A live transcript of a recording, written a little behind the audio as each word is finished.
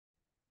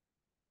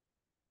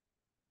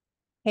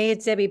Hey,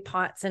 it's Debbie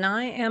Potts, and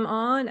I am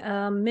on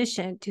a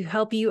mission to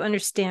help you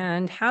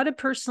understand how to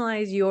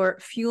personalize your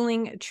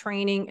fueling,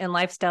 training, and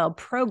lifestyle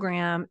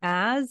program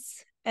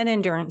as an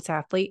endurance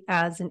athlete,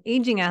 as an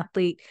aging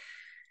athlete,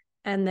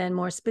 and then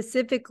more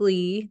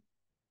specifically,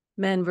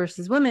 men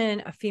versus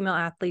women. Female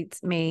athletes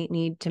may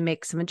need to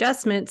make some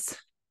adjustments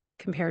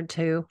compared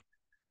to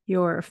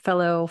your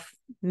fellow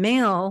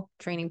male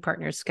training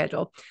partner's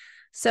schedule.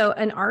 So,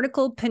 an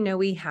article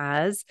Pinoe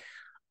has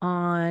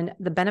on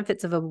the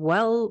benefits of a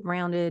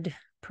well-rounded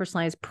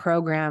personalized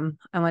program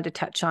I want to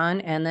touch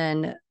on, and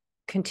then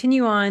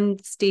continue on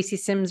Stacy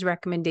Sims'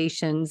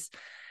 recommendations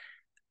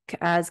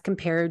as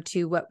compared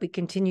to what we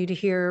continue to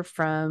hear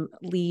from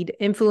lead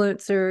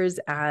influencers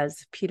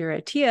as Peter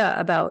Attia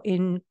about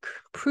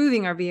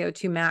improving our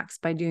VO2 max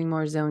by doing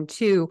more zone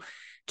 2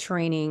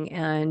 training,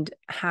 and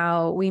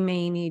how we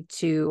may need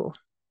to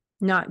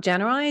not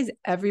generalize.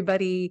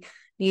 Everybody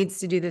needs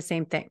to do the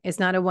same thing. It's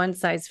not a one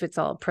size fits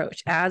all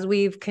approach. As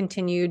we've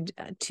continued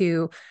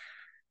to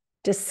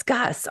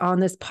discuss on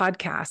this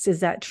podcast,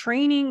 is that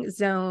training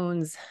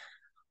zones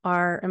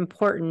are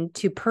important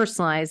to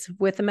personalize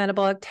with a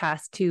metabolic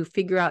test to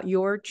figure out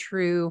your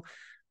true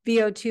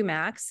VO2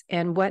 max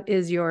and what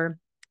is your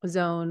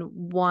zone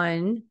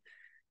 1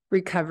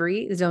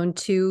 recovery, zone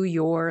 2,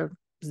 your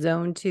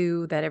zone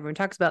 2 that everyone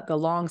talks about, the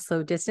long,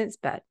 slow distance.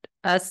 But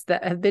us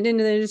that have been in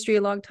the industry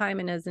a long time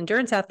and as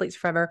endurance athletes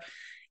forever,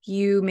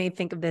 you may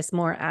think of this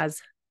more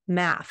as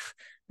MAF,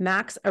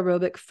 max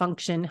aerobic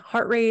function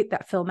heart rate,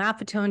 that Phil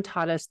Maffetone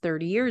taught us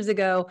 30 years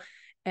ago,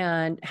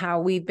 and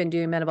how we've been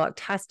doing metabolic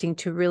testing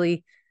to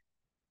really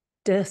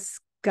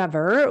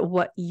discover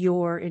what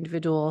your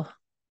individual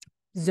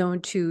zone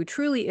 2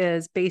 truly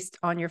is based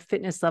on your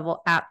fitness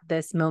level at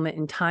this moment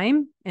in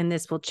time. And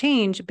this will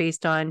change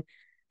based on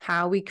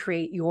how we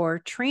create your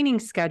training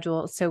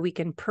schedule so we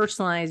can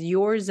personalize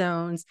your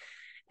zones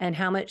and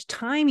how much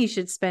time you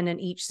should spend in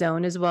each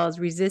zone, as well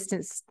as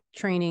resistance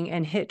training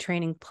and HIIT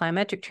training,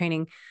 plyometric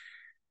training,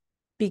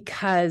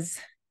 because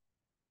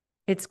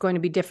it's going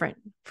to be different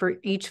for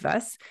each of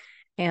us.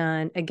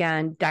 And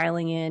again,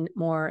 dialing in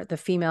more the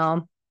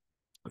female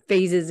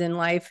phases in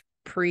life,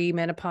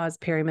 pre-menopause,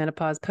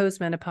 perimenopause,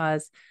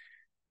 postmenopause.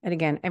 And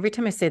again, every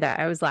time I say that,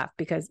 I always laugh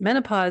because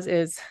menopause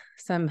is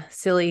some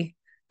silly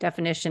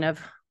definition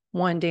of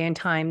one day in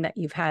time that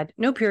you've had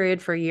no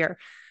period for a year.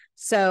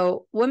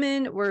 So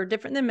women were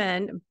different than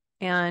men,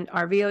 and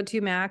our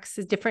VO2 max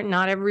is different.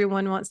 Not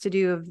everyone wants to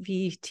do a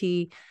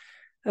VO2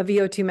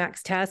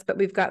 max test, but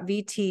we've got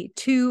VT2,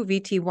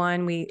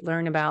 VT1 we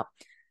learn about.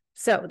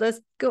 So let's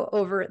go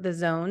over the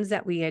zones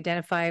that we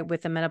identify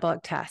with a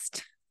metabolic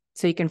test.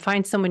 So you can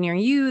find someone near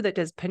you that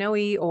does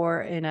Pinoe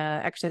or in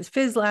a exercise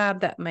phys lab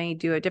that may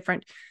do a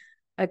different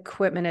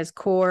equipment as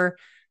core,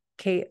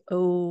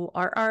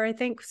 KORR, I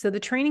think. So the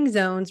training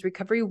zones,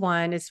 recovery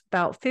 1 is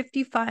about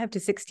 55 to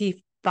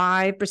 65%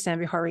 of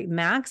your heart rate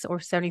max, or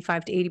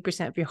 75 to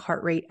 80% of your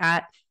heart rate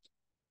at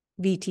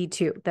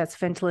VT2. That's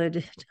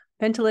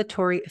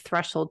ventilatory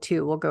threshold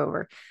 2 we'll go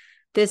over.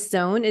 This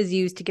zone is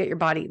used to get your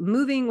body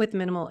moving with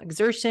minimal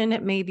exertion.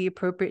 It may be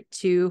appropriate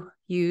to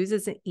use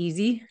as an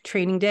easy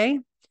training day.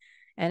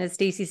 And as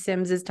Stacy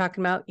Sims is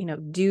talking about,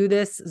 do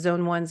this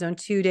zone 1, zone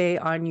 2 day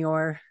on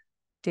your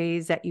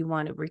days that you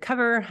want to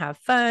recover, have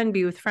fun,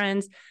 be with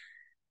friends,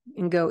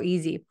 and go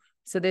easy.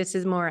 So this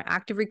is more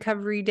active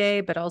recovery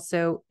day, but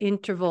also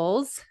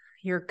intervals.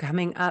 You're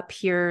coming up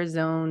here,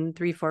 zone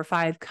 3, 4,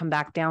 5, come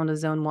back down to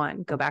zone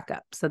 1, go back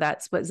up. So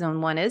that's what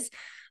zone 1 is.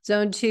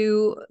 Zone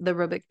 2, the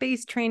aerobic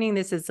base training.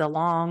 This is the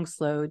long,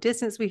 slow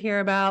distance we hear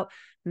about,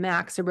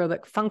 max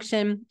aerobic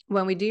function.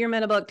 When we do your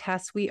metabolic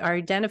test, we are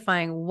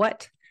identifying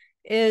what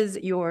is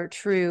your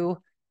true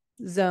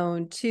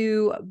zone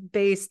 2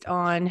 based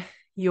on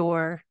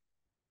your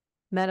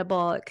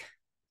metabolic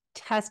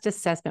test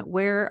assessment.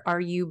 Where are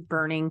you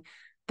burning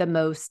the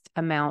most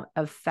amount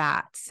of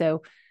fat?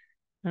 So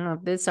I don't know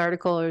if this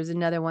article or is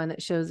another one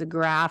that shows a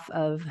graph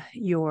of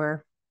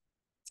your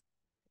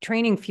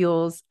training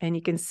fuels, and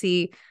you can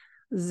see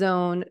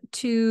zone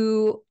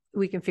 2,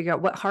 we can figure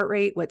out what heart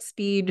rate, what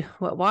speed,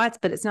 what watts,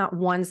 but it's not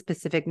one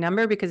specific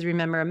number, because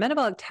remember, a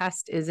metabolic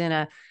test is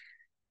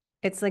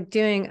it's like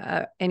doing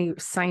any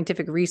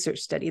scientific research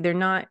study. They're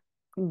not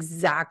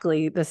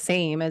exactly the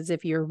same as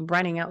if you're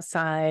running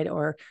outside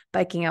or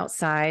biking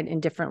outside in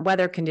different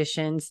weather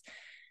conditions.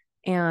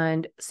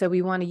 And so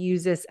we want to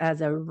use this as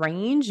a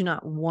range,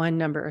 not one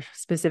number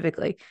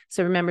specifically.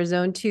 So remember,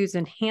 zone 2 is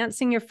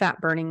enhancing your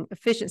fat burning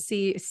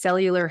efficiency,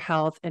 cellular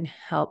health, and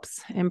helps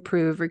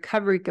improve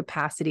recovery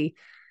capacity.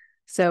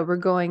 So we're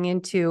going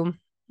into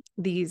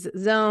these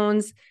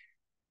zones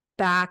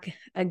back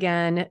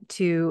again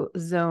to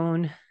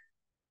zone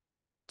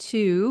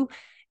 2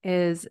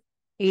 is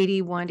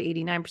 81 to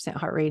 89%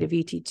 heart rate of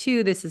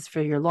VT2. This is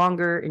for your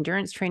longer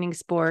endurance training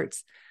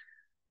sports.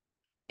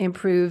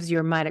 Improves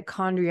your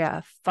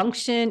mitochondria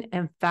function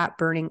and fat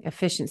burning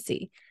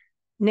efficiency.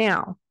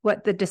 Now,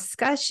 what the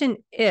discussion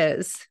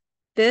is,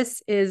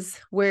 this is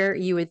where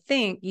you would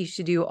think you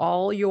should do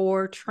all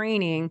your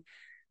training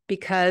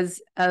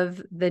because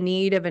of the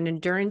need of an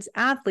endurance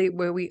athlete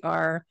where we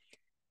are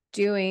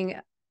doing,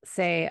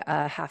 say,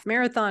 a half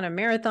marathon, a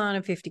marathon,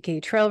 a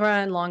 50K trail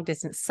run, long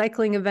distance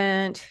cycling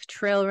event,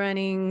 trail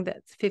running,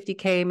 that's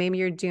 50K. Maybe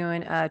you're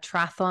doing a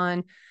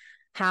triathlon,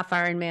 half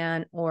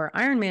Ironman or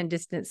Ironman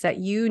distance, that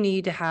you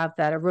need to have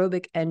that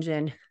aerobic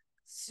engine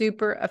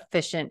super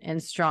efficient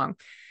and strong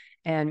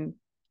and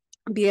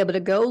be able to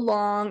go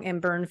long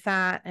and burn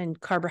fat and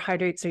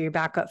carbohydrates or your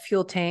backup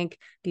fuel tank,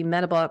 be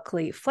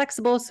metabolically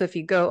flexible. So if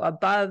you go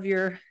above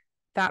your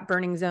fat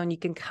burning zone, you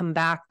can come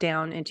back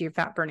down into your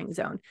fat burning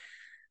zone.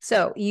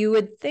 So you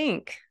would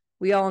think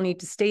we all need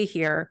to stay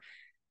here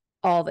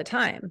all the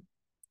time.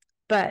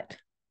 But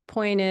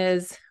point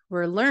is,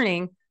 we're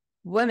learning,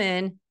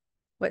 women,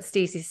 what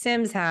Stacy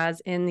Sims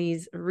has in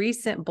these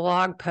recent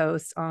blog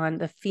posts on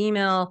the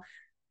female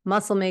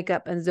muscle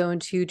makeup and zone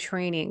 2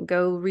 training.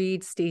 Go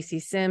read Stacy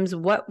Sims,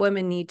 what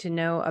women need to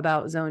know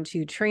about zone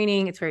 2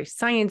 training. It's very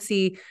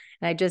sciencey.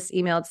 And I just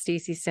emailed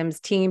Stacy Sims'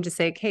 team to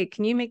say, hey,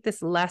 can you make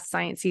this less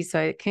sciencey so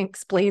I can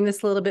explain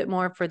this a little bit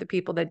more for the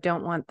people that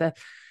don't want the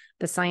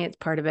science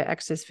part of it,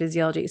 exercise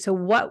physiology. So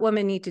what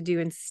women need to do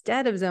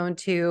instead of zone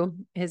 2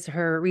 is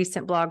her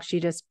recent blog she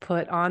just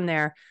put on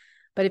there.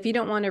 But if you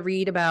don't want to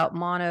read about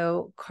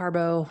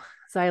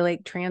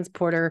monocarboxylate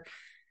transporter,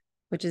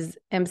 which is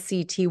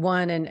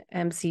MCT1 and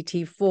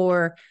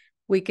MCT4,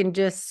 we can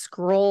just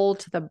scroll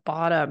to the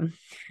bottom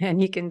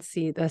and you can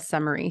see the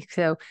summary.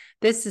 So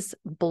this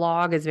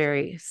blog is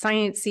very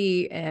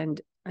sciencey, and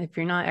if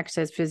you're not an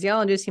exercise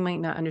physiologist, you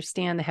might not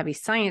understand the heavy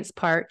science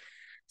part.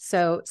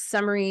 So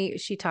summary,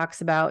 she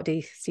talks about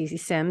Stacy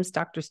Sims,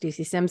 Dr.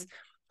 Stacy Sims.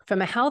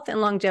 From a health and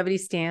longevity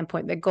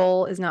standpoint, the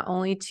goal is not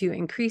only to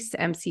increase the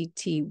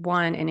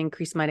MCT1 and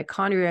increase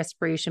mitochondrial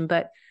respiration,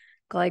 but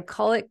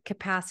glycolytic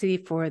capacity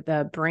for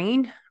the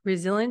brain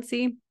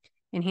resiliency.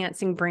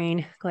 Enhancing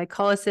brain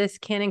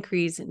glycolysis can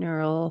increase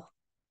neuronal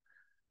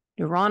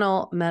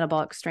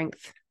metabolic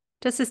strength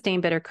to sustain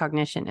better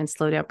cognition and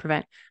slow down,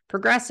 prevent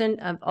progression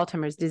of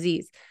Alzheimer's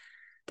disease.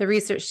 The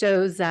research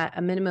shows that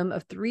a minimum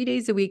of 3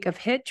 days a week of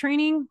HIIT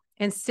training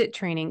and SIT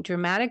training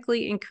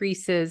dramatically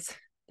increases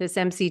this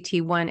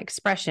MCT1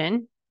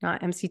 expression,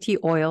 not MCT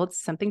oil,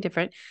 it's something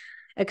different,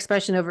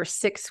 expression over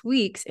 6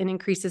 weeks, and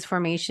increases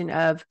formation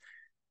of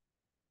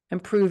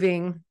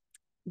improving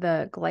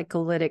the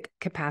glycolytic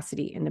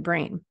capacity in the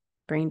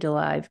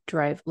brain-derived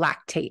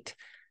lactate.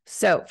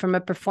 So from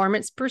a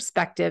performance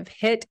perspective,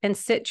 HIIT and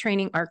SIT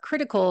training are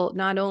critical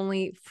not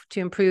only to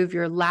improve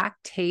your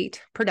lactate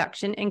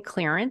production and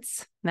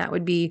clearance, and that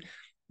would be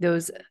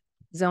those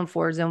zone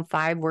 4, zone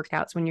 5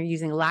 workouts when you're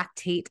using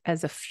lactate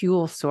as a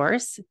fuel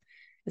source.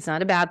 It's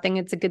not a bad thing.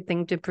 It's a good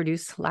thing to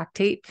produce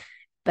lactate,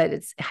 but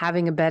it's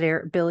having a better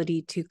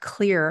ability to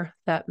clear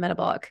that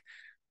metabolic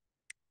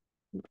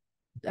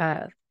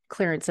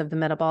clearance of the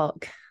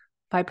metabolic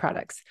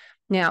byproducts.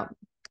 Now,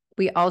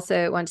 we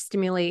also want to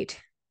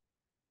stimulate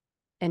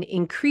an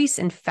increase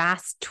in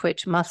fast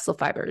twitch muscle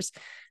fibers,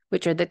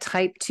 which are the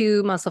type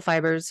 2 muscle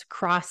fibers,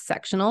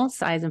 cross-sectional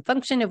size and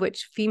function, of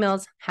which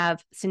females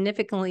have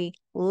significantly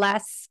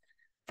less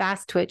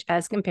fast twitch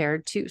as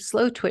compared to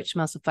slow twitch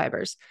muscle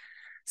fibers.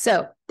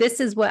 So this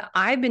is what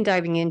I've been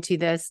diving into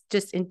this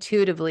just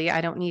intuitively.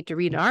 I don't need to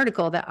read an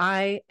article that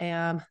I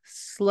am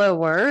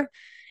slower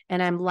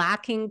and I'm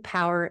lacking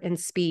power and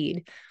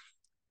speed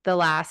the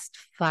last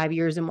 5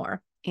 years or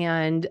more.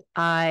 And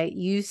I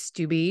used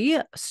to be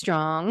a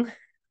strong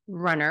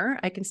runner.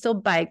 I can still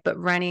bike, but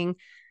running,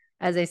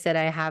 as I said,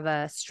 I have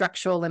a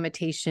structural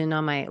limitation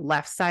on my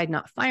left side,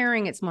 not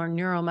firing. It's more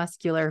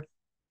neuromuscular,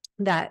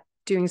 that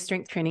doing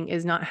strength training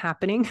is not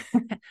happening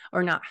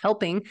or not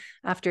helping.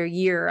 After a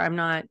year, I'm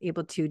not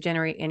able to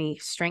generate any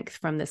strength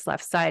from this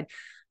left side.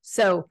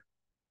 So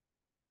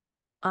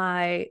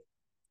I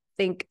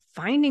think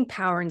finding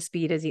power and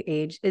speed as you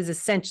age is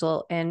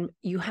essential. And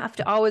you have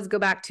to always go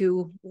back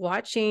to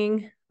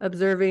watching,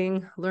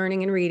 observing,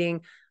 learning, and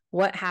reading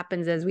what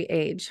happens as we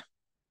age.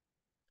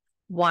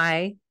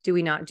 Why do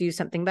we not do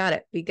something about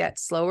it? We get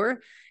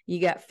slower, you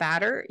get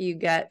fatter, you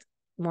get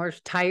more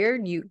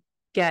tired, you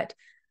get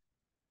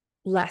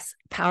less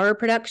power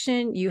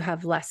production, you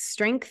have less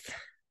strength,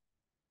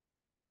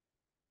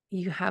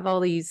 you have all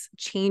these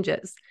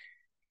changes.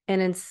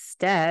 And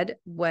instead,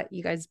 what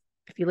you guys,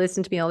 if you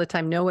listen to me all the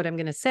time, know what I'm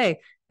going to say.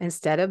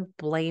 Instead of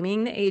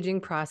blaming the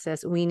aging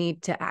process, we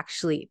need to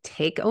actually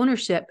take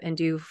ownership and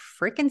do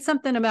freaking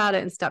something about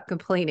it and stop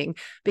complaining,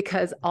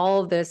 because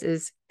all of this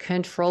is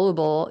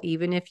controllable.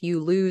 Even if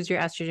you lose your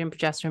estrogen,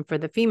 progesterone for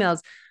the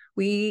females,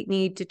 we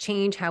need to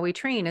change how we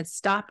train and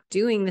stop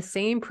doing the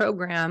same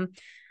program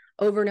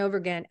over and over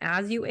again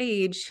as you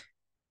age,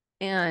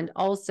 and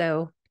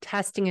also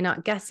testing and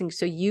not guessing,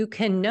 so you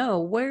can know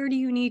where do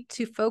you need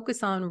to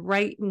focus on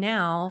right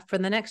now for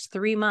the next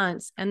 3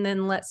 months, and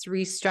then let's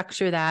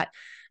restructure that,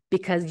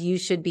 because you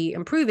should be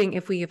improving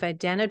if we have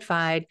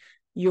identified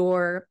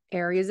your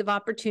areas of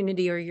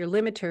opportunity or your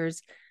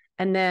limiters,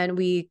 and then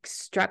we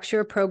structure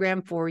a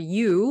program for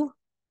you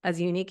as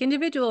a unique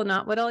individual,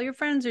 not what all your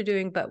friends are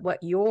doing, but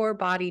what your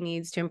body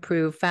needs to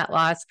improve fat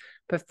loss,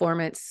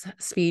 performance,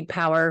 speed,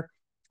 power,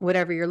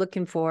 whatever you're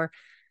looking for,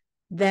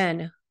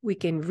 then we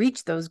can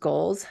reach those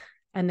goals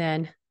and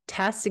then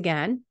test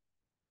again,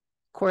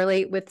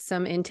 correlate with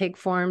some intake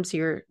forms,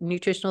 your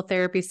nutritional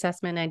therapy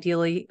assessment,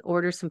 ideally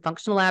order some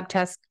functional lab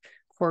tests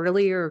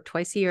quarterly or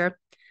twice a year.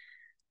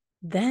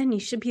 Then you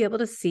should be able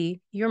to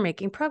see you're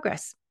making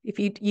progress. If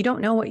you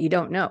don't know what you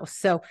don't know.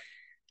 So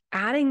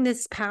adding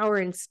this power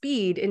and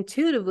speed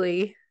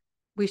intuitively,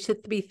 we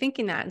should be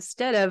thinking that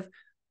instead of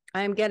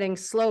I'm getting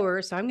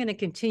slower, so I'm going to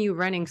continue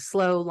running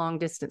slow, long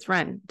distance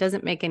run.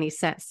 Doesn't make any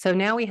sense. So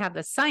now we have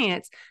the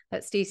science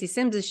that Stacy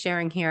Sims is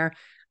sharing here.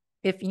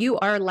 If you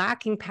are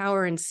lacking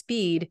power and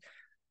speed,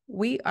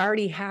 we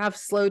already have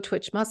slow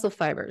twitch muscle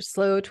fibers,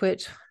 slow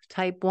twitch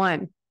type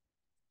 1.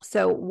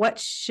 So what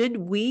should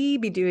we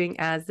be doing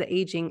as the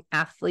aging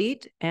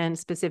athlete, and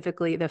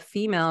specifically the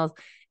female,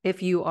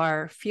 if you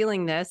are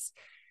feeling this,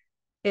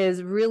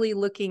 is really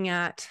looking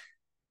at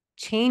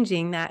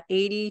changing that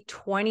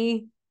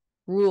 80-20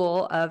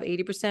 rule of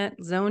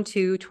 80% zone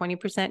 2,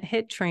 20%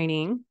 HIIT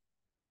training,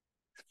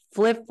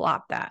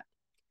 flip-flop that.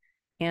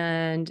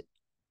 And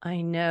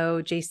I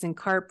know Jason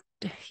Karp,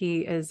 he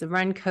is a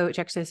run coach,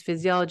 exercise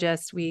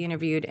physiologist we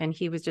interviewed, and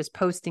he was just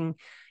posting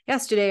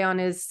yesterday on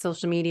his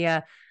social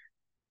media,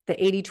 the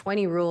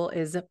 80-20 rule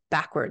is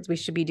backwards. We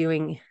should be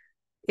doing,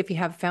 if you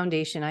have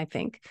foundation, I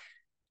think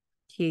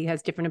he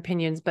has different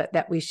opinions, but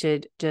that we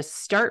should just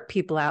start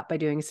people out by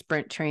doing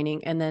sprint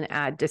training and then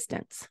add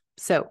distance.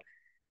 So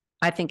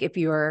I think if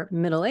you're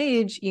middle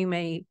age, you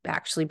may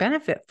actually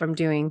benefit from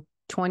doing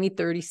 20,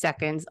 30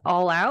 seconds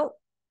all out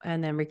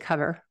and then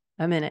recover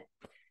a minute.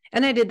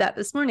 And I did that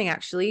this morning,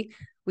 actually.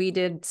 We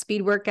did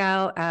speed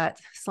workout at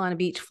Solana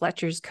Beach,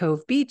 Fletcher's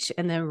Cove Beach,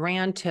 and then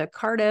ran to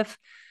Cardiff.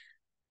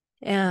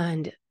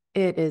 And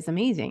it is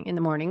amazing in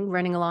the morning,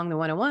 running along the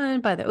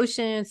 101 by the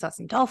ocean, saw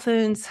some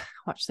dolphins,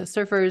 watched the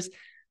surfers,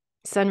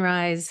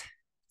 sunrise.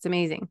 It's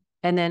amazing.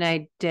 And then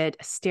I did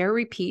stair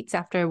repeats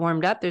after I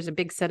warmed up. There's a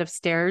big set of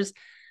stairs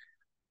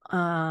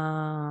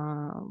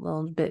a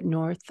little bit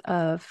north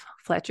of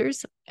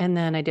Fletcher's. And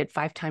then I did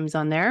 5 times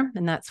on there,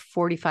 and that's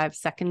 45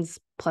 seconds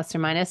plus or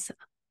minus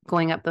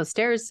going up those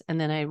stairs. And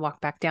then I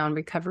walked back down,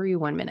 recovery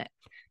 1 minute.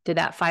 Did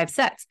that 5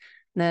 sets.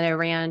 And then I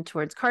ran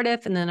towards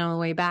Cardiff. And then on the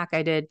way back,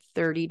 I did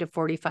 30 to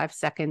 45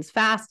 seconds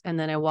fast. And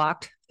then I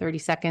walked 30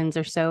 seconds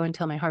or so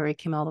until my heart rate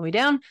came all the way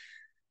down.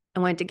 I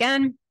went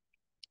again,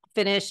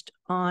 finished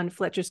on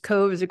Fletcher's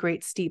Cove. It was a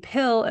great steep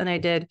hill. And I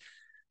did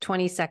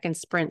 20-second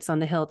sprints on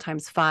the hill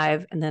times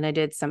 5. And then I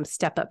did some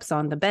step ups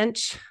on the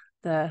bench,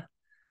 the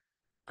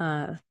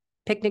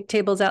picnic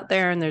tables out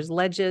there, and there's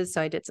ledges.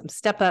 So I did some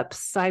step ups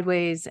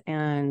sideways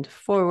and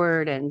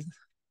forward, and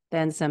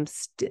then some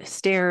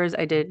stairs.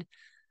 I did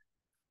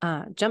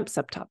jumps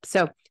up top.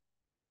 So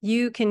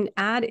you can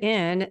add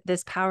in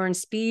this power and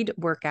speed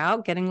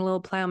workout, getting a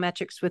little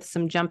plyometrics with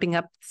some jumping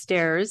up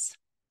stairs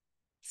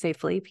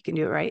safely, if you can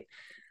do it right.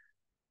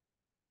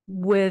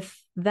 With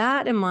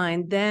that in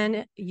mind,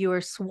 then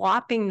you're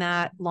swapping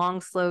that long,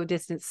 slow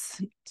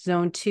distance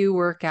zone 2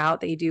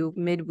 workout that you do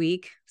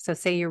midweek. So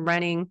say you're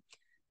running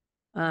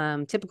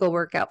typical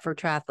workout for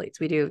triathletes.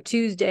 We do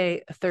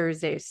Tuesday,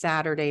 Thursday,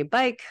 Saturday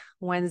bike,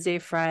 Wednesday,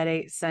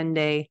 Friday,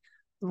 Sunday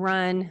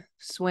run,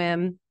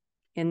 swim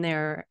in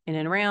there, in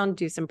and around,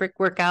 do some brick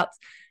workouts.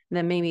 And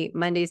then maybe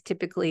Mondays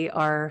typically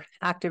are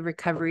active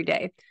recovery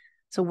day.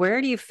 So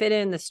where do you fit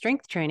in the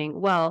strength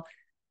training? Well,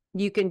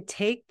 you can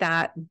take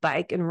that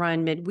bike and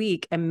run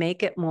midweek and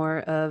make it more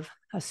of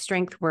a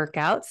strength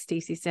workout.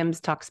 Stacy Sims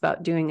talks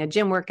about doing a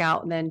gym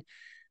workout and then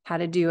how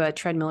to do a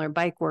treadmill or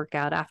bike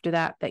workout after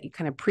that you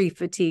kind of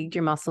pre-fatigued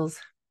your muscles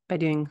by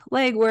doing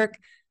leg work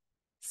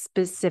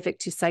specific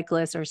to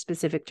cyclists or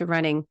specific to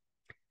running.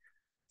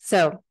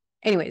 So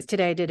anyways,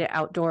 today I did an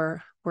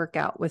outdoor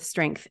workout with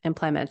strength and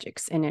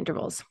plyometrics and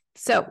intervals.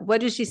 So what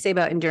does she say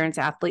about endurance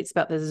athletes,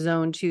 about the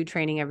zone 2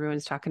 training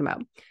everyone's talking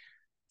about?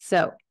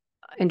 So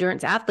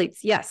endurance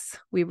athletes, yes,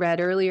 we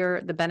read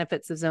earlier the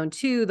benefits of zone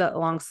 2, the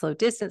long, slow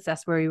distance.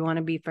 That's where you want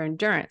to be for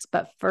endurance.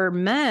 But for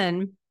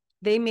men,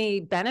 they may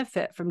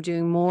benefit from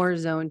doing more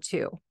zone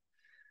 2.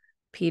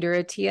 Peter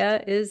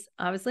Attia is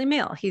obviously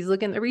male. He's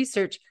looking at the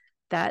research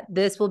that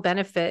this will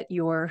benefit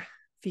your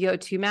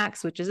VO2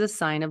 max, which is a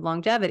sign of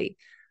longevity.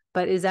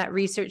 But is that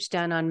research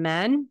done on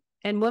men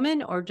and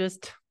women or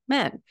just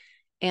men?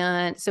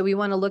 And so we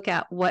want to look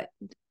at what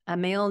a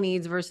male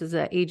needs versus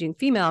an aging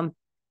female.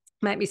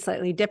 Might be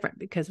slightly different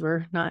because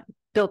we're not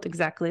built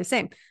exactly the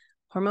same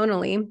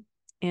hormonally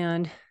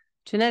and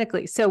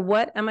genetically. So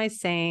what am I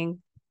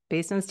saying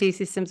based on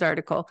Stacy Sims'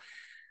 article?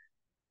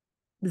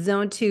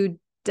 Zone 2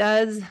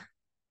 does,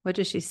 what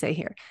does she say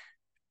here?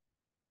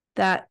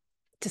 That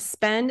to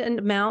spend an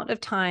amount of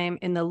time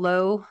in the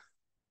low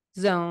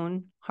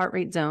zone, heart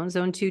rate zone,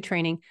 zone 2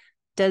 training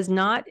does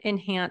not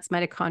enhance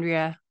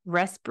mitochondria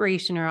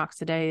respiration or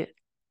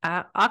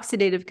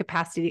oxidative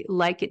capacity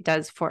like it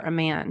does for a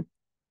man.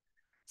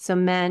 So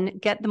men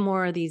get the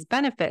more of these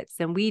benefits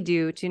than we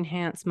do to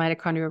enhance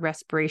mitochondrial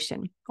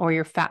respiration or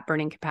your fat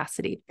burning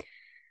capacity.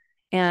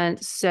 And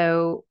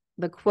so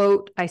the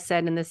quote I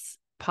said in this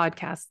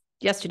podcast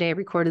yesterday I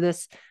recorded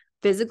this.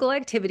 Physical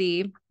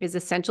activity is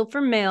essential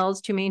for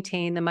males to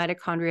maintain the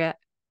mitochondria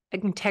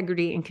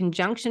integrity in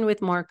conjunction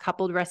with more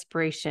coupled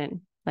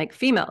respiration, like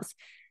females,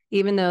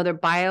 even though their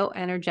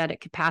bioenergetic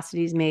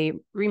capacities may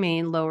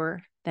remain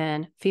lower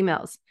than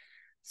females.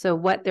 So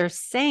what they're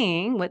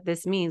saying, what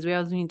this means, we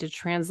always need to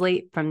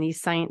translate from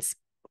these science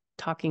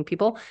talking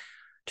people,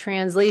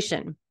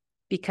 translation,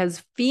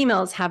 because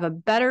females have a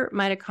better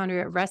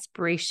mitochondria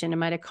respiration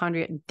and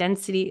mitochondria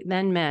density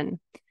than men.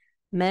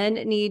 Men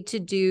need to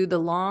do the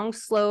long,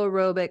 slow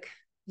aerobic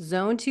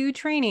zone 2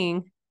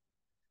 training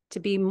to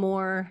be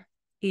more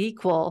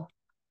equal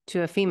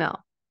to a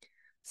female.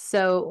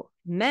 So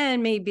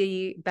men may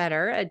be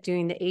better at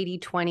doing the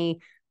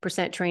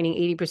 80-20%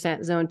 training,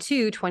 80% zone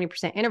 2,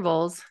 20%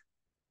 intervals,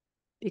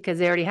 because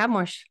they already have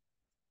more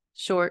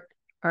short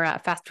or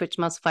fast twitch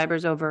muscle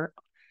fibers over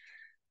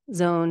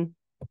zone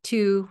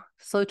 2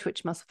 slow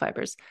twitch muscle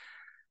fibers.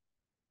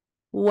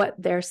 What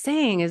they're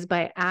saying is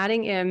by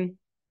adding in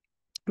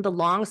the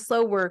long,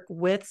 slow work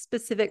with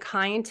specific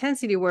high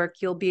intensity work,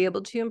 you'll be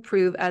able to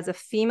improve as a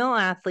female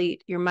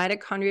athlete, your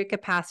mitochondria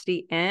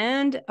capacity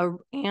and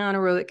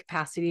anaerobic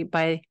capacity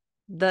by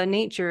the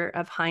nature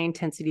of high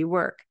intensity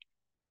work.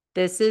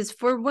 This is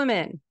for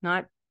women,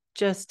 not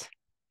just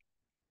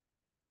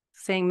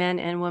saying men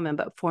and women,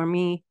 but for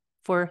me,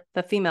 for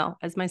the female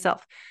as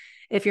myself.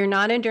 If you're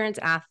not an endurance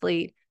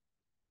athlete,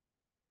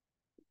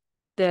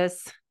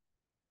 this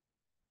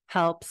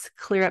helps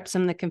clear up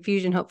some of the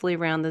confusion, hopefully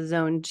around the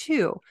zone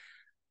 2.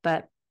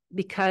 But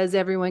because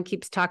everyone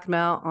keeps talking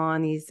about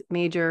on these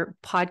major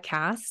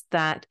podcasts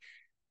that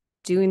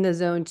doing the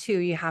zone 2,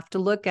 you have to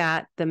look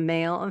at the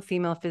male and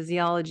female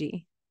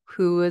physiology.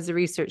 Who is the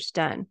research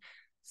done?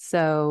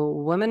 So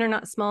women are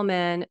not small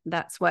men.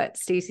 That's what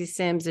Stacy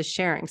Sims is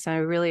sharing. So I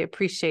really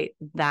appreciate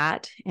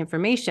that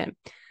information.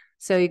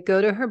 So you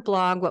go to her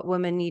blog, What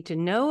Women Need to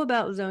Know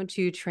About Zone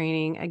 2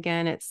 Training.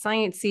 Again, it's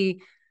sciencey,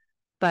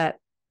 but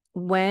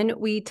when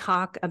we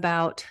talk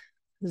about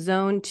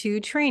zone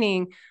 2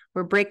 training,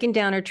 we're breaking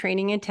down our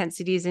training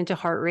intensities into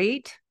heart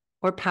rate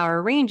or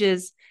power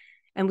ranges,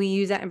 and we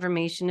use that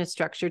information to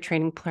structure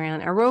training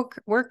plan or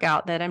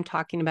workout that I'm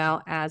talking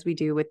about as we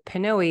do with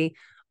Pinoe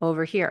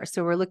over here.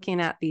 So we're looking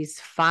at these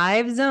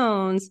 5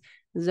 zones.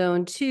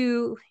 Zone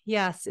 2,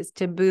 yes, is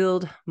to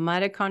build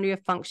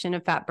mitochondria function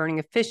and fat burning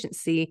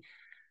efficiency.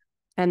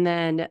 And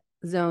then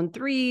zone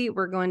 3,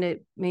 we're going to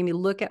maybe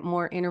look at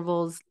more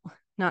intervals,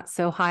 not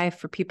so high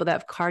for people that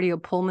have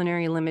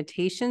cardiopulmonary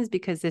limitations,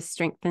 because this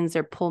strengthens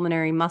their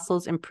pulmonary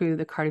muscles, improve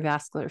the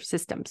cardiovascular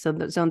system. So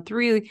the zone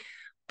 3 would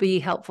be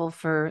helpful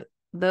for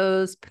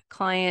those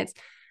clients,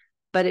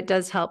 but it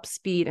does help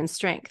speed and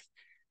strength.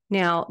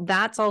 Now,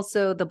 that's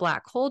also the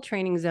black hole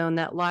training zone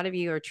that a lot of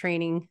you are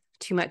training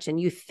too much, and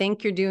you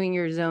think you're doing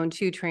your zone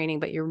 2 training,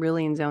 but you're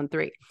really in zone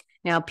 3.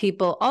 Now,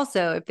 people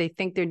also, if they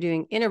think they're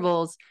doing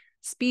intervals,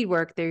 speed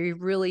work, they're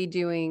really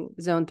doing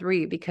zone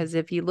 3, because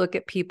if you look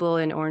at people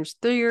in Orange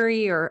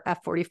Theory or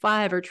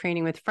F45 or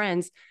training with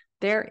friends,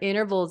 their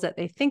intervals that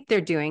they think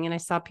they're doing, and I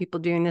saw people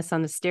doing this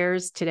on the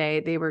stairs today,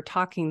 they were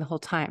talking the whole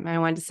time. And I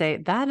wanted to say,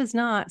 that is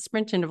not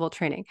sprint interval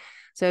training.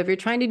 So if you're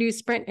trying to do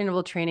sprint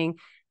interval training,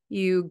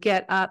 you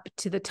get up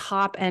to the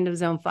top end of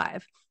zone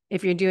 5.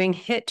 If you're doing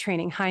HIIT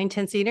training, high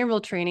intensity interval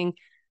training,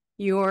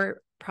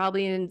 you're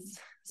probably in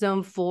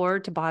zone 4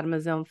 to bottom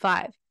of zone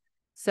 5.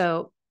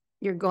 So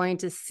you're going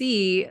to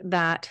see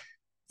that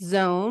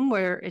zone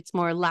where it's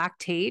more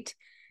lactate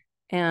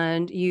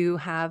and you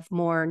have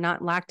more,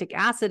 not lactic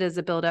acid as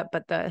a buildup,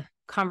 but the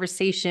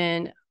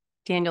conversation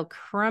Daniel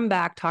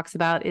Crumbach talks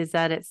about is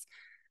that it's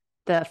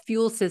the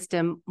fuel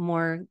system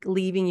more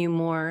leaving you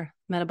more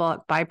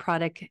metabolic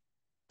byproduct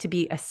to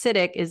be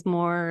acidic is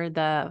more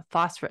the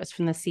phosphorus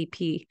from the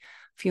CP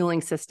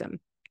fueling system,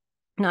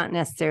 not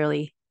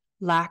necessarily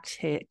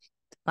lactic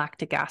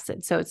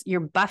acid. So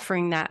you're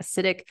buffering that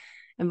acidic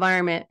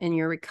environment in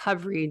your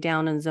recovery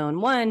down in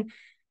zone 1.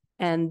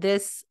 And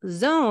this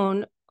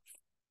zone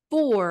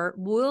 4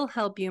 will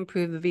help you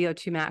improve the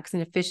VO2 max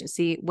and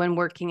efficiency when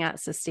working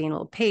at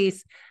sustainable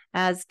pace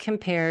as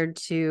compared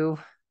to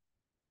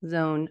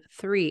zone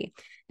 3.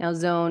 Now,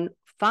 zone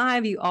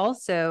 5, you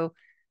also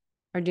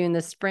are doing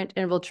the sprint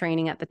interval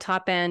training at the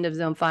top end of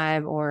zone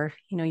 5, or,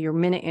 your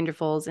minute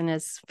intervals. And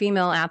as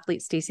female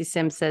athlete, Stacy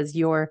Sims says,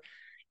 your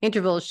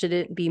intervals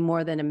shouldn't be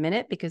more than a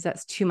minute, because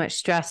that's too much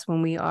stress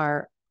when we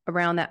are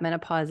around that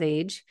menopause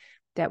age,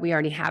 that we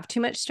already have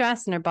too much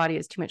stress and our body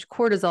has too much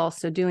cortisol.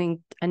 So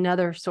doing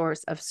another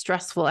source of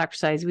stressful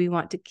exercise, we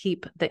want to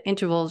keep the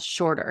intervals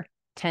shorter,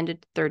 10 to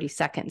 30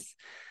 seconds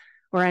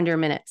or under a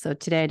minute. So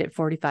today I did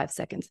 45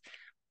 seconds.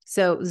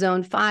 So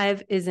zone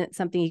 5 isn't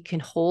something you can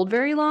hold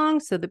very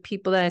long. So the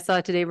people that I saw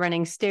today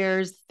running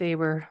stairs, they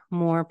were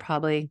more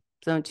probably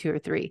zone 2 or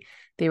 3.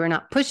 They were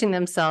not pushing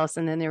themselves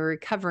and then they were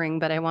recovering.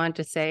 But I wanted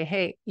to say,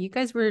 hey, you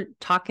guys were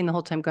talking the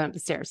whole time going up the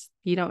stairs.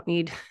 You don't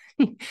need,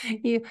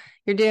 you're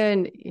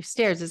doing your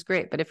stairs is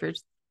great. But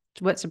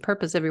what's the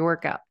purpose of your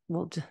workout?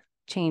 Will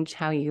change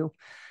how you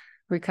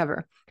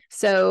recover.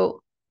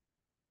 So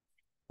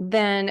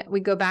Then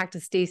we go back to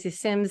Stacy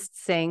Sims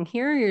saying,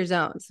 here are your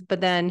zones. But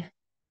then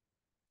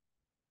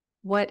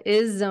what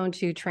is zone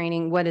 2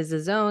 training? What is the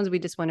zones? We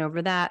just went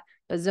over that.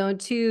 But zone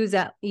 2 is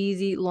that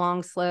easy,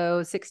 long,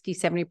 slow, 60,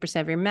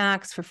 70% of your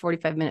max for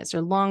 45 minutes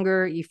or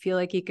longer. You feel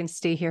like you can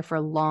stay here for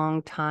a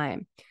long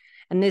time.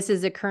 And this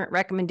is a current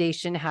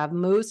recommendation to have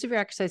most of your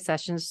exercise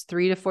sessions,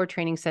 3 to 4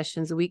 training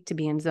sessions a week, to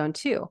be in zone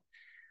 2.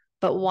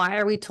 But why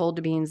are we told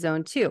to be in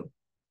zone 2?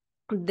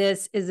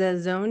 This is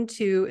a zone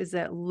 2 is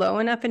a low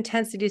enough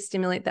intensity to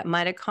stimulate that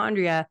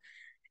mitochondria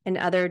and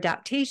other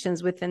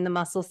adaptations within the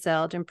muscle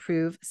cell to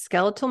improve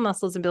skeletal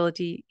muscle's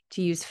ability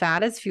to use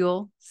fat as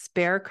fuel,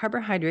 spare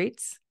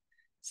carbohydrates.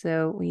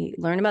 So we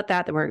learned about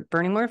that we're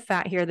burning more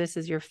fat here. This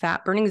is your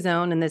fat burning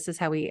zone. And this is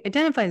how we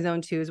identify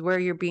zone 2 is where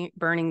you're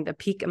burning the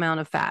peak amount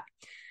of fat.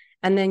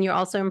 And then you're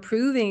also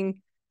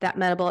improving that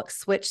metabolic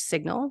switch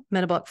signal,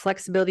 metabolic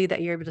flexibility,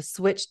 that you're able to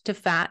switch to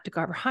fat, to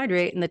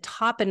carbohydrate. And the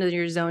top end of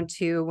your zone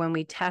 2, when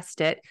we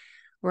test it,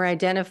 we're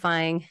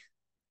identifying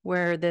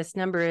where this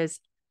number is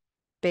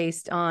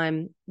based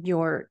on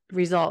your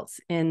results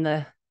in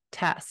the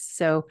test.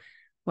 So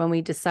when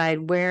we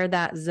decide where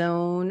that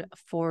zone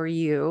for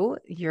you,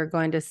 you're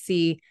going to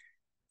see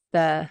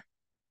the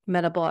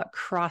metabolic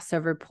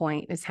crossover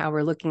point is how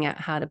we're looking at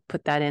how to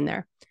put that in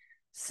there.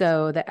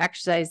 So the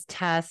exercise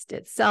test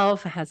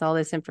itself has all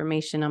this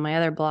information on my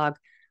other blog,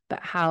 but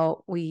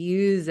how we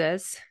use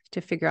this to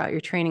figure out your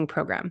training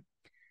program.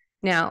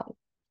 Now,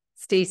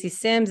 Stacy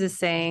Sims is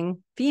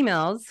saying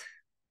females,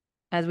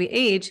 as we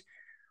age,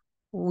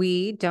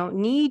 we don't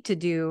need to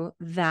do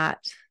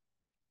that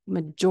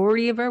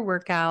majority of our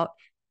workout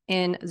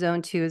in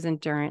zone 2 as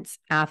endurance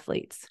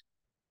athletes.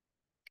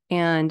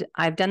 And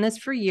I've done this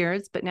for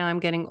years, but now I'm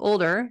getting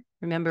older.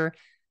 Remember,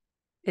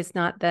 it's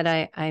not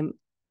that I'm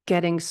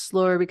getting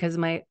slower because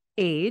of my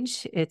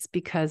age. It's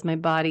because my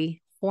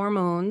body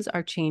hormones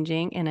are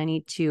changing and I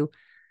need to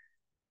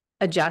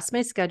adjust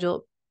my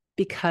schedule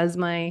because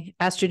my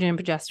estrogen,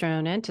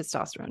 progesterone, and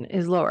testosterone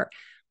is lower.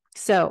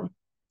 So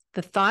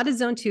the thought of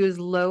zone 2 is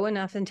low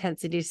enough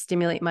intensity to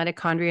stimulate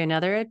mitochondria and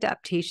other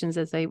adaptations,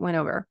 as I went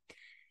over,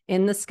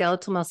 in the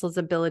skeletal muscles'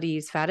 ability to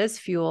use fat as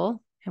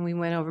fuel. And we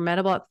went over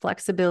metabolic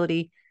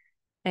flexibility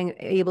and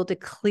able to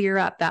clear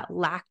up that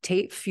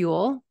lactate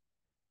fuel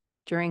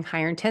during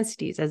higher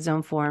intensities as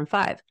zone 4 and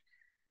 5.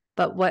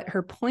 But what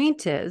her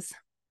point is,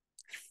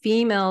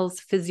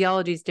 females'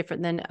 physiology is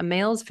different than a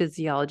male's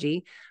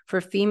physiology. For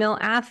female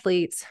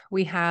athletes,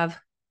 we have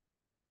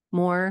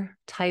more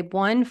type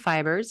 1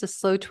 fibers, a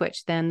slow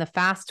twitch, than the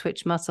fast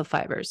twitch muscle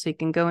fibers. So you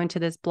can go into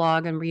this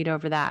blog and read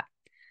over that.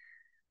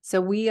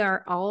 So we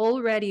are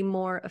already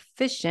more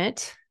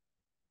efficient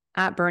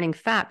at burning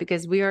fat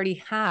because we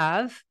already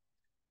have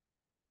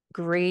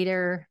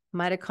greater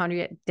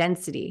mitochondria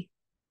density,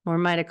 more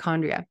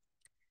mitochondria.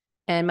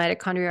 And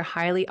mitochondria are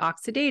highly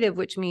oxidative,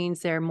 which means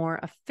they're more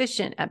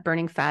efficient at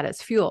burning fat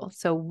as fuel.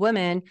 So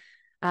women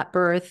at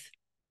birth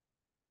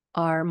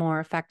are more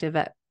effective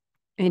at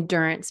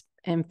endurance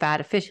and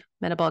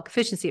metabolic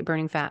efficiency at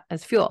burning fat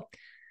as fuel.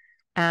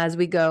 As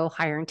we go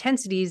higher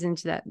intensities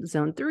into that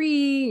zone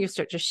 3, you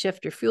start to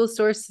shift your fuel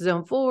source to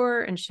zone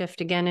 4 and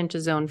shift again into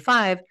zone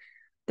 5.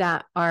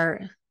 That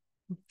our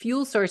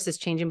fuel source is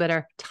changing, but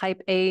our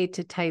type A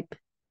to type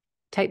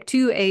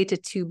 2A to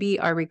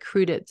 2B are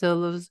recruited. So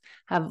those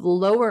have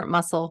lower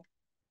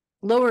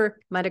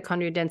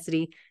mitochondria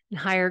density and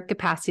higher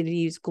capacity to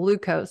use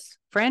glucose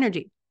for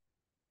energy,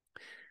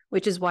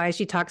 which is why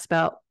she talks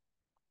about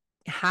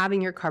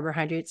having your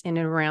carbohydrates in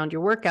and around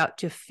your workout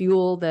to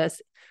fuel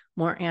this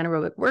more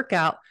anaerobic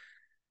workout.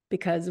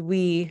 Because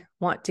we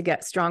want to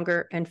get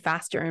stronger and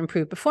faster and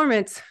improve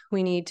performance,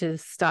 we need to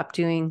stop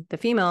doing the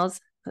females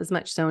as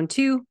much zone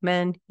 2.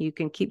 Men, you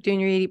can keep doing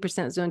your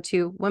 80% zone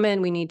 2.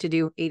 Women, we need to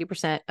do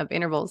 80% of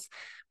intervals,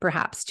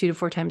 perhaps 2 to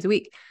 4 times a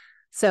week.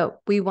 So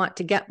we want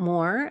to get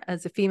more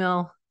as a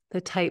female,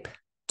 the type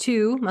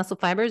 2 muscle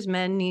fibers.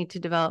 Men need to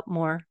develop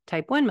more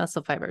type 1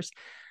 muscle fibers.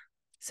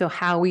 So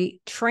how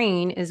we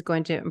train is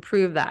going to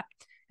improve that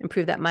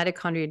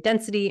mitochondria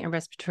density and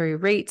respiratory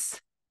rates,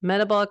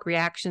 metabolic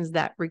reactions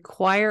that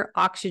require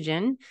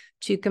oxygen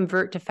to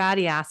convert to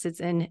fatty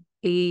acids, and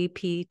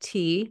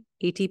ATP,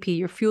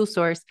 your fuel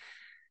source,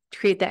 to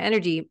create that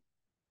energy,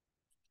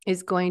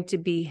 is going to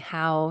be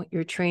how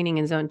you're training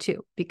in zone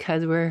 2.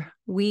 Because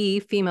we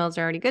females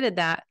are already good at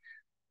that.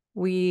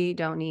 We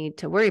don't need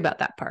to worry about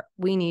that part.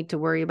 We need to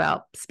worry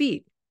about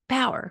speed,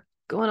 power,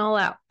 going all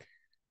out.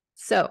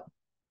 So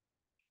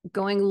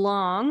going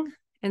long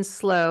and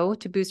slow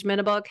to boost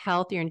metabolic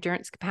health, your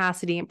endurance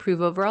capacity,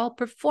 improve overall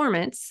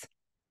performance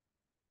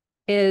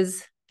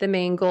is the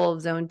main goal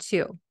of zone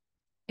 2.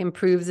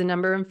 Improves the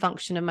number and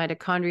function of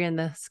mitochondria in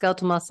the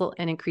skeletal muscle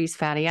and increase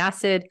fatty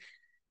acid.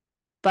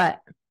 But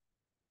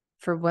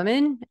for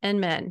women and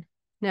men,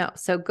 no.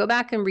 So go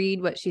back and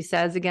read what she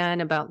says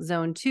again about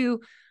zone 2.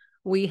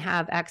 We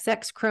have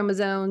XX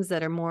chromosomes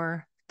that are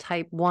more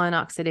type 1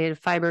 oxidative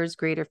fibers,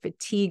 greater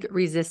fatigue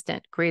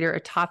resistant, greater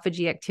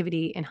autophagy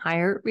activity, and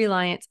higher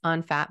reliance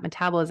on fat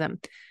metabolism.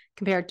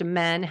 Compared to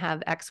men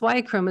have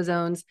XY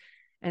chromosomes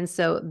And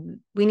so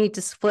we need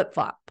to flip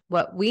flop.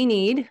 What we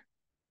need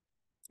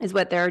is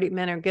what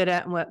men are good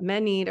at, and what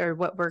men need are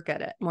what we're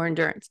good at, more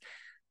endurance.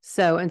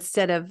 So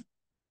instead of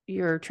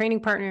your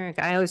training partner, like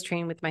I always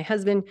train with my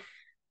husband,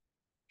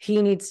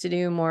 he needs to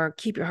do more,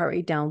 keep your heart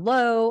rate down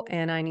low.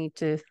 And I need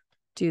to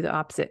do the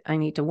opposite. I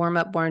need to warm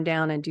up, warm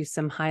down, and do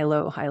some high,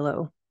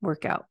 low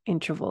workout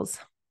intervals.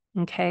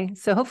 Okay.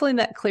 So hopefully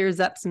that clears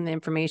up some of the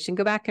information.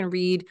 Go back and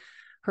read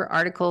her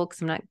article,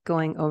 because I'm not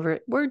going over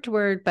it word to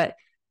word, but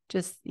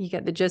just you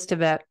get the gist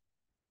of it.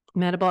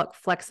 Metabolic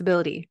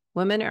flexibility.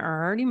 Women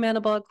are already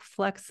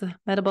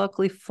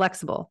metabolically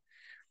flexible.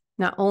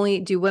 Not only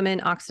do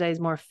women oxidize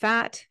more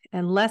fat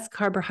and less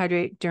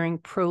carbohydrate during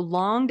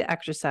prolonged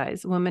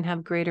exercise, women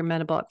have greater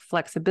metabolic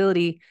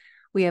flexibility.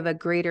 We have a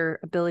greater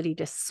ability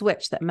to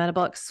switch, that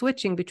metabolic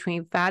switching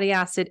between fatty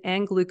acid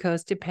and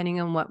glucose,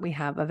 depending on what we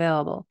have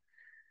available.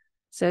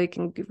 So you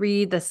can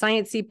read the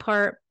sciencey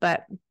part,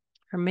 but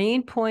her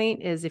main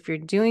point is if you're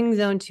doing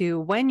zone 2,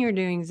 when you're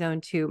doing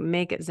zone 2,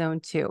 make it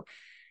zone 2.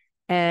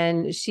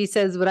 And she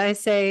says, what I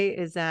say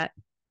is that,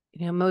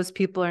 most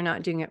people are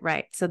not doing it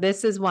right. So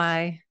this is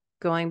why,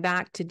 going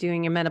back to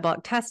doing your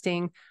metabolic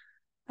testing,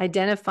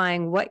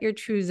 identifying what your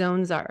true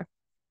zones are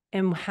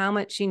and how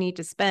much you need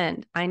to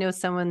spend. I know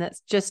someone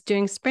that's just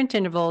doing sprint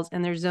intervals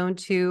and their zone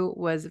 2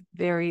 was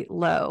very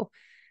low,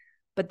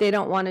 but they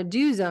don't want to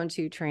do zone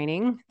 2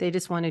 training. They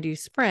just want to do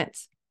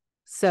sprints.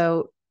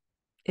 So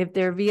if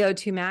their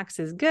VO2 max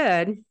is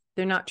good,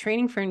 they're not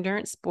training for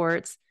endurance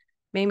sports.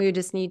 Maybe we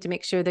just need to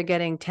make sure they're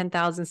getting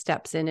 10,000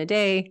 steps in a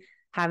day,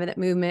 having that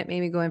movement,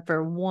 maybe going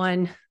for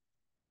 1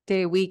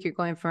 day a week, you're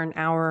going for an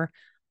hour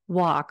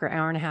walk or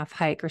hour and a half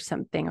hike or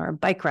something, or a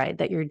bike ride,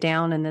 that you're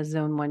down in the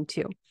zone 1,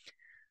 2.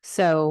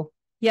 So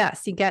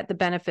yes, you get the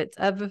benefits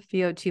of a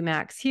VO2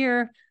 max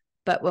here,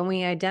 but when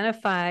we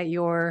identify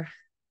your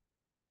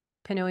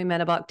Pinoy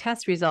metabolic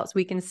test results,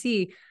 we can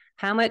see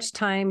how much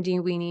time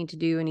do we need to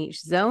do in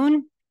each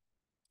zone,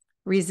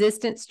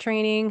 resistance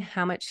training,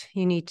 how much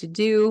you need to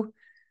do,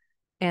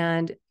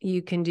 and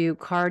you can do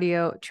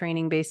cardio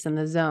training based on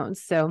the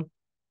zones. So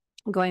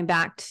going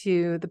back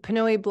to the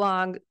Pinoy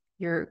blog,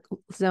 your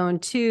zone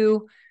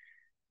 2,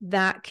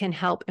 that can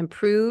help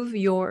improve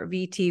your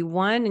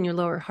VT1 and your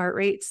lower heart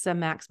rates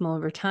maximal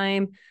over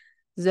time.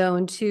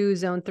 Zone 2,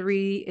 zone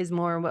 3 is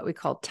more what we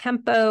call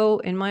tempo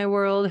in my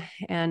world,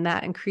 and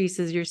that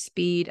increases your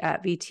speed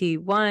at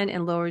VT1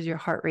 and lowers your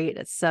heart rate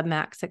at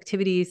submax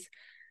activities,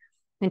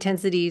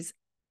 intensities,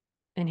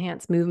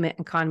 enhance movement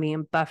economy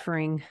and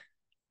buffering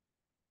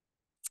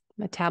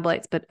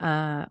metabolites, but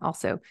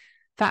also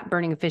fat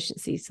burning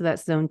efficiency. So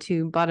that's zone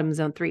 2, bottom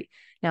zone 3.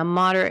 Now,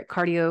 moderate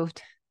cardio,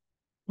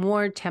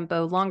 more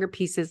tempo, longer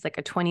pieces, like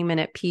a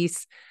 20-minute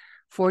piece,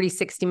 40,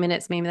 60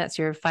 minutes. Maybe that's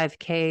your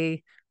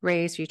 5K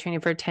race, or you're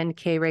training for a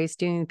 10K race,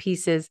 doing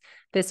pieces.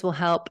 This will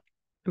help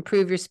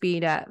improve your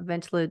speed at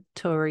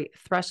ventilatory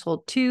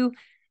threshold 2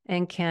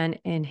 and can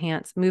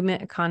enhance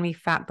movement economy,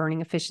 fat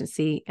burning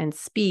efficiency, and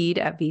speed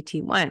at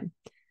VT1.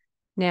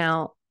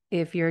 Now,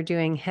 if you're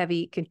doing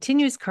heavy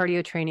continuous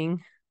cardio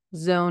training,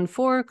 zone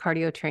 4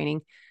 cardio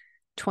training,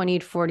 20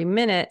 to 40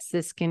 minutes,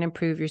 this can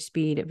improve your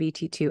speed at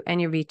VT2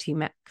 and your VT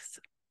max.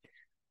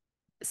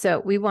 So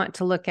we want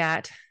to look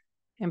at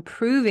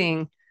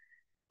improving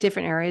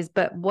different areas,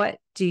 but what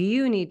do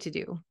you need to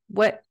do?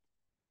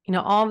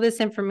 All this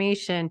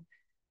information,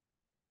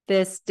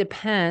 this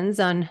depends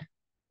on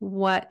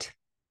what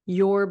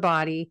your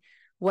body,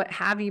 what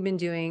have you been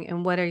doing,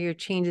 and what are your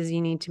changes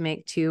you need to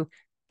make to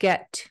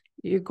get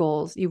your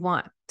goals you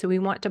want. So we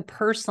want to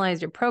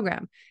personalize your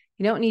program.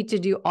 You don't need to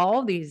do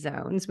all these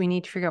zones. We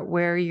need to figure out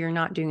where you're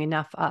not doing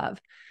enough of.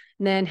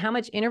 And then how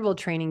much interval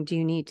training do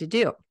you need to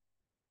do?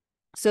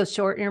 So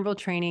short interval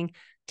training,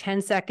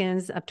 10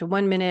 seconds up to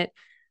 1 minute.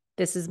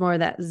 This is more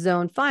that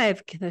zone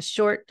 5. The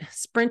short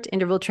sprint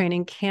interval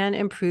training can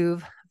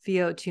improve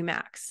VO2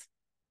 max.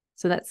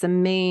 So that's the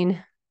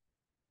main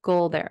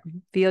goal there,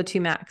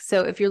 VO2 max.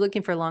 So if you're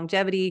looking for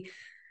longevity,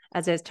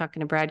 as I was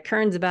talking to Brad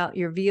Kearns about,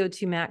 your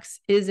VO2 max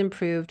is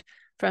improved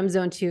from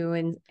zone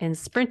 2 in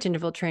sprint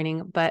interval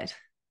training, but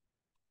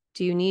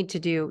do you need to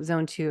do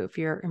zone 2 if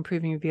you're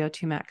improving your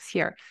VO2 max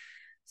here?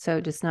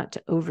 So just not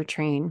to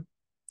overtrain.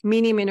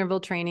 Medium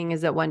interval training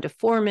is at 1 to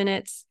 4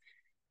 minutes.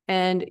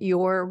 And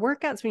your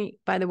workouts,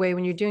 by the way,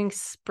 when you're doing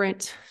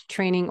sprint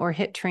training or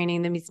HIIT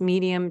training, that means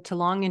medium to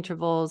long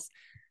intervals.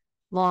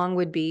 Long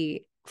would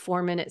be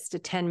 4 minutes to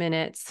 10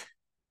 minutes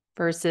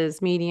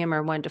versus medium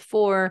or 1 to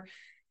 4.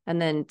 And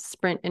then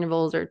sprint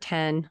intervals are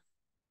 10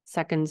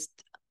 seconds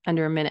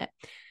under a minute.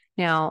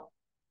 Now,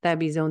 that'd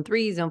be zone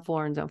 3, zone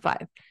 4, and zone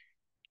 5.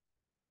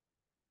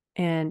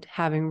 And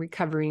having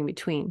recovery in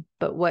between.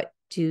 But what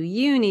do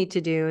you need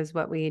to do is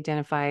what we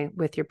identify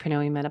with your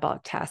Pinoy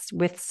metabolic test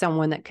with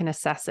someone that can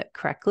assess it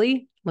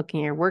correctly,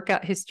 looking at your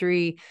workout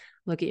history,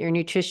 look at your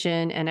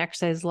nutrition and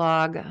exercise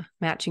log,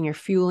 matching your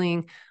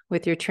fueling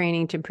with your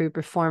training to improve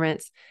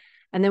performance.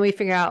 And then we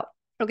figure out,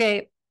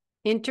 okay,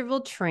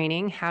 interval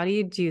training, how do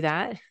you do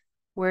that?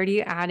 Where do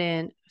you add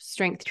in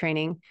strength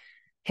training?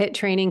 HIIT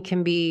training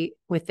can be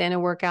within a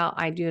workout.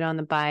 I do it on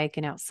the bike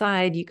and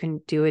outside. You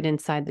can do it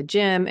inside the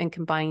gym and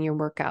combine your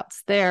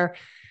workouts there,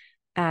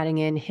 adding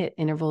in HIIT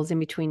intervals in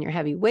between your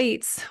heavy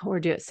weights, or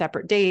do it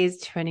separate days,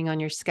 depending on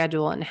your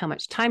schedule and how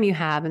much time you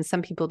have. And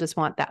some people just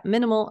want that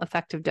minimal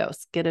effective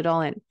dose, get it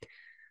all in.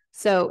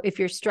 So if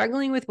you're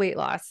struggling with weight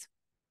loss,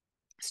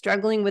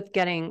 struggling with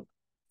getting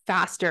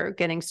faster,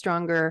 getting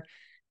stronger,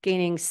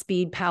 gaining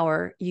speed,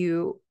 power,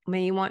 you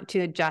may want to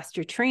adjust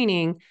your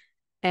training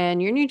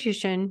and your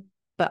nutrition,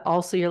 but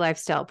also your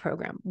lifestyle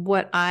program.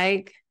 What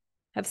I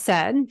have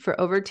said for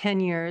over 10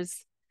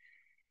 years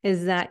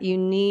is that you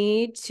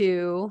need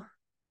to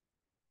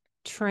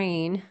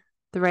train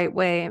the right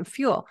way and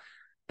fuel.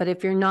 But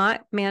if you're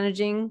not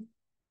managing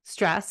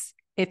stress,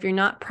 if you're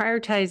not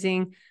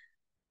prioritizing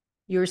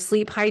your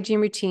sleep hygiene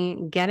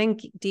routine, getting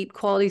deep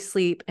quality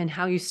sleep, and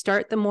how you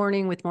start the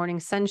morning with morning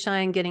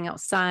sunshine, getting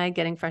outside,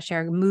 getting fresh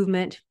air,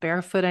 movement,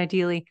 barefoot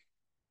ideally,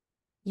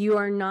 you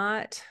are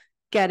not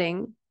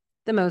getting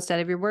the most out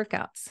of your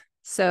workouts.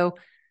 So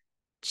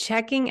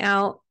checking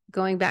out,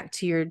 going back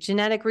to your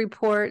genetic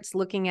reports,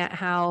 looking at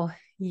how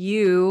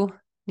you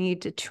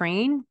need to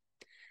train,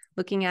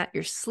 looking at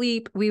your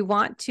sleep. We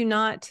want to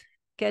not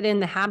get in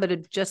the habit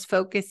of just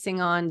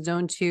focusing on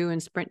zone 2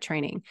 and sprint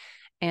training.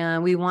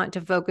 And we want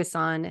to focus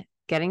on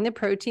getting the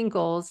protein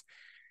goals,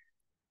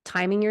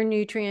 timing your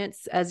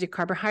nutrients as your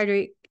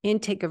carbohydrate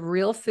intake of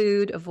real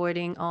food,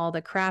 avoiding all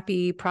the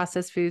crappy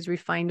processed foods,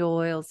 refined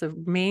oils. The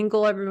main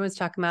goal everyone's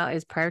talking about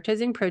is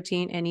prioritizing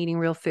protein and eating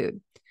real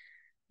food.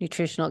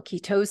 Nutritional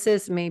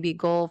ketosis may be a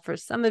goal for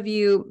some of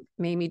you.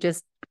 Maybe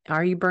just,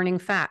 are you burning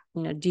fat?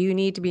 Do you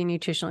need to be in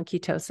nutritional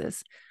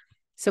ketosis?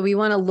 So we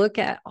want to look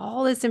at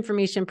all this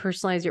information,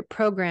 personalize your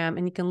program,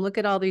 and you can look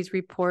at all these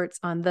reports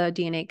on the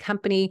DNA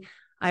Company.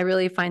 I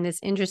really find this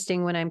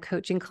interesting when I'm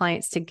coaching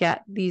clients to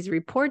get these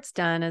reports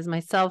done as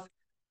myself.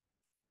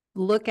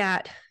 Look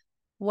at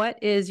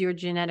what is your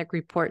genetic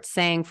report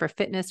saying for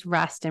fitness,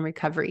 rest, and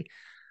recovery.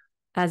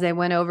 As I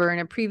went over in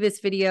a previous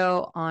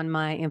video on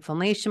my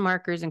inflammation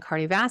markers and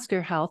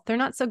cardiovascular health, they're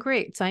not so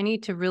great. So I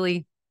need to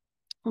really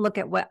look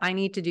at what I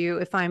need to do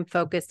if I'm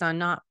focused on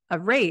not a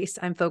race,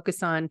 I'm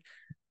focused on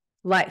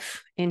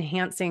life,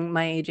 enhancing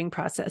my aging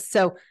process.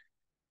 So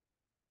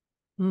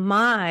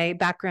my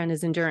background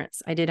is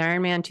endurance. I did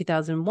Ironman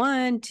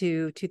 2001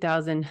 to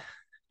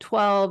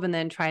 2012 and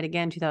then tried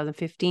again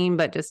 2015,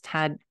 but just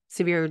had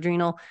severe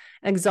adrenal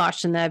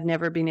exhaustion that I've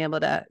never been able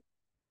to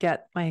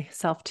get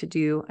myself to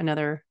do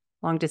another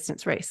long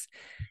distance race.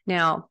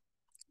 Now,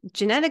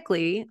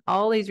 genetically,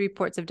 all these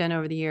reports I've done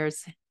over the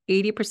years,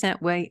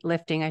 80%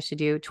 weightlifting I should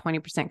do,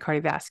 20%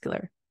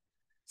 cardiovascular.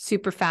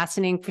 Super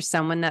fascinating for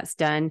someone that's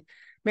done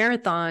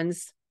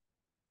marathons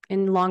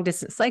in long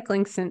distance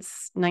cycling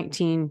since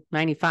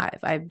 1995.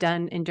 I've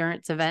done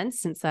endurance events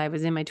since I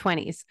was in my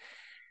 20s.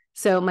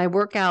 So my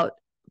workout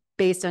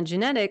based on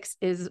genetics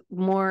is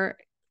more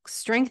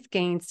strength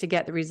gains to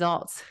get the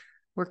results.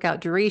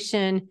 Workout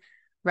duration,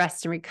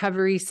 rest and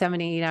recovery, 7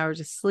 to 8 hours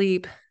of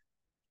sleep,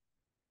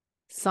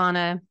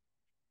 sauna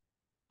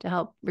to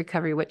help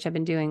recovery, which I've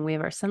been doing. We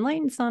have our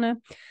sunlight and sauna.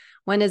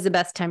 When is the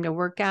best time to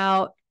work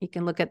out? You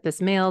can look at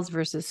this males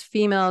versus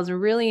females.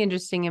 Really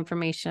interesting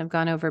information I've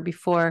gone over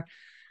before.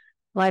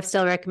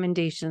 Lifestyle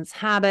recommendations,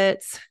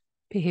 habits,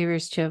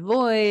 behaviors to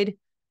avoid,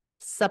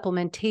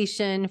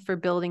 supplementation for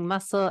building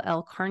muscle,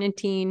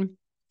 L-carnitine,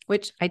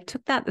 which I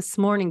took that this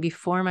morning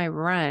before my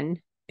run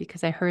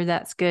because I heard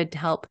that's good to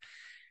help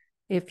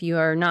if you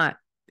are not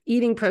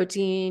eating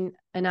protein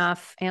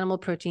enough, animal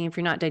protein, if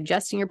you're not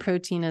digesting your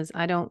protein, as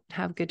I don't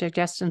have a good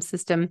digestion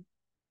system,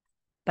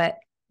 but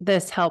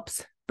this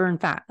helps burn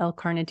fat,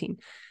 L-carnitine,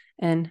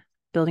 and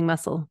building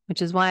muscle,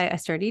 which is why I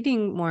started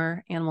eating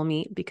more animal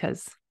meat,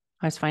 because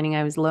I was finding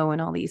I was low in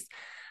all these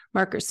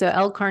markers. So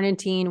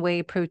L-carnitine,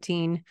 whey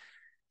protein,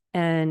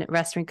 and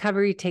rest and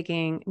recovery,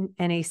 taking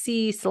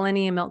NAC,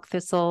 selenium, milk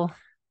thistle,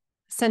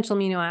 essential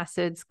amino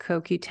acids,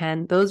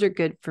 CoQ10. Those are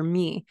good for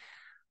me.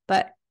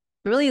 But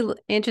really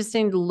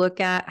interesting to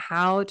look at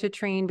how to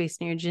train based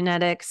on your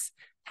genetics,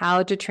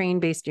 how to train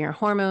based on your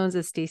hormones,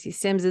 as Stacey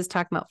Sims is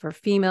talking about for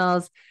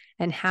females,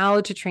 and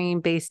how to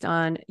train based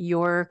on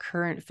your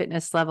current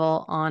fitness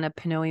level on a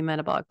Pinoy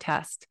metabolic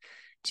test.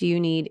 Do you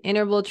need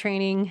interval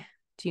training?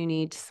 Do you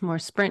need some more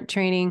sprint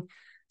training?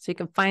 So you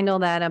can find all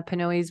that on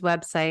Pinoy's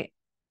website.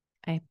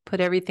 I put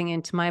everything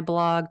into my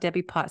blog,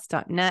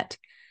 debbiepotts.net,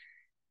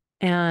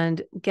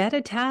 and get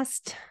a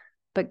test,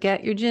 but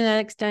get your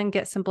genetics done,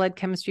 get some blood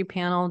chemistry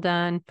panel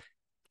done,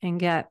 and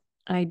get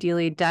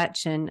ideally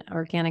Dutch and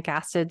organic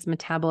acids,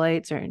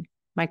 metabolites, or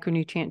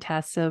micronutrient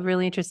tests. So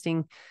really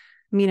interesting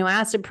amino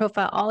acid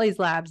profile, all these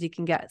labs you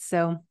can get.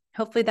 So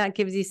hopefully that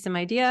gives you some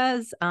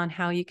ideas on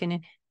how you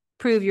can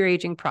improve your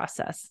aging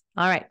process.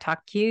 All right.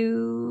 Talk to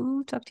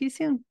you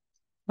soon.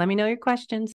 Let me know your questions.